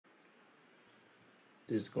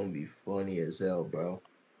This is gonna be funny as hell, bro.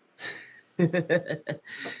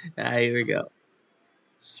 Alright, here we go.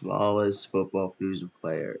 Smallest football fusion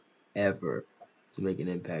player ever to make an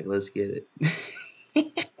impact. Let's get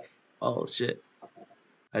it. Oh shit.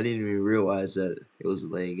 I didn't even realize that it was a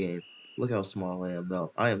late game. Look how small I am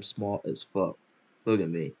though. I am small as fuck. Look at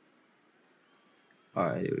me.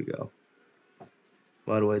 Alright, here we go.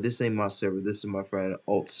 By the way, this ain't my server. This is my friend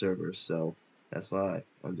alt server, so that's why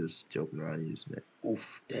I'm just joking around using it.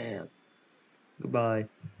 Oof, damn. Goodbye.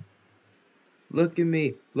 Look at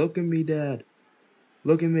me. Look at me, Dad.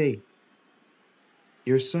 Look at me.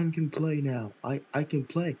 Your son can play now. I can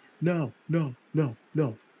play. No, no, no,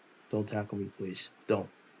 no. Don't tackle me, please. Don't.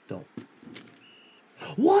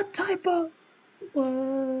 What type of...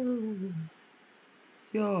 Whoa.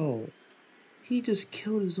 Yo. He just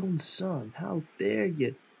killed his own son. How dare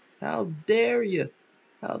you? How dare you?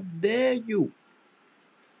 How dare you?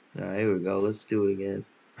 Alright, here we go. Let's do it again.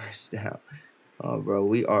 First down. Oh, bro,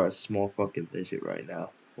 we are a small fucking midget right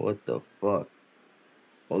now. What the fuck?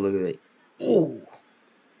 Oh, look at it. Oh!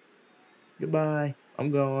 Goodbye.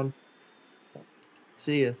 I'm gone.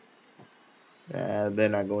 See ya. They're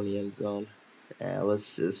not going to the end zone.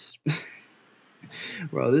 Let's just...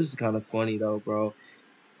 Bro, this is kind of funny, though, bro.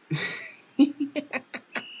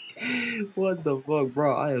 What the fuck,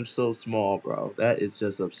 bro? I am so small, bro. That is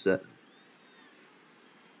just upsetting.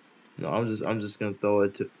 No, I'm just gonna throw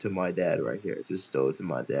it to my dad right here. Just throw it to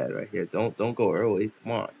my dad right here. Don't go early.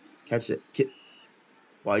 Come on, catch it.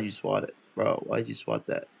 Why'd you swat it, bro? Why'd you swat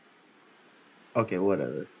that? Okay,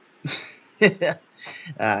 whatever.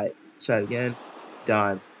 Alright, try it again.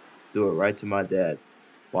 Done. Do it right to my dad.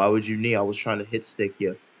 Why would you knee? I was trying to hit stick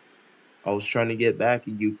you. I was trying to get back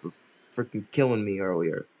at you for freaking killing me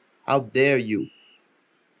earlier. How dare you?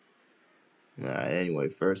 Alright, anyway,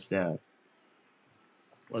 first down.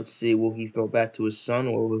 Let's see, will he throw back to his son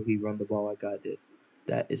or will he run the ball like I did?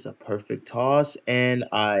 That is a perfect toss, and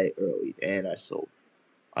I sold.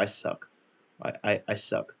 I suck. I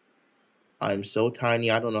suck. I'm so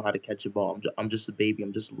tiny. I don't know how to catch a ball. I'm just a baby.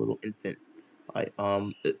 I'm just a little infant.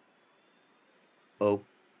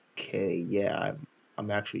 Okay, yeah.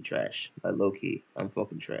 I'm actually trash. Low key. I'm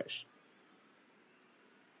fucking trash.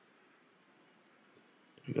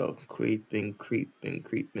 Here we go. Creeping.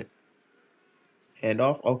 Hand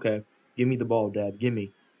off. Okay. Give me the ball, Dad. Give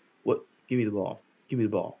me. What? Give me the ball. Give me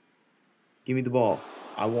the ball. Give me the ball.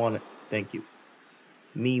 I want it. Thank you.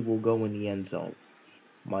 Me will go in the end zone.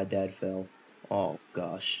 My dad fell. Oh,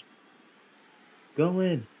 gosh. Go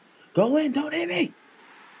in. Go in. Don't hit me.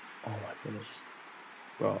 Oh, my goodness.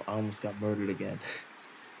 Bro, I almost got murdered again.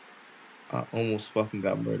 I almost fucking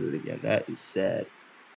got murdered again. That is sad.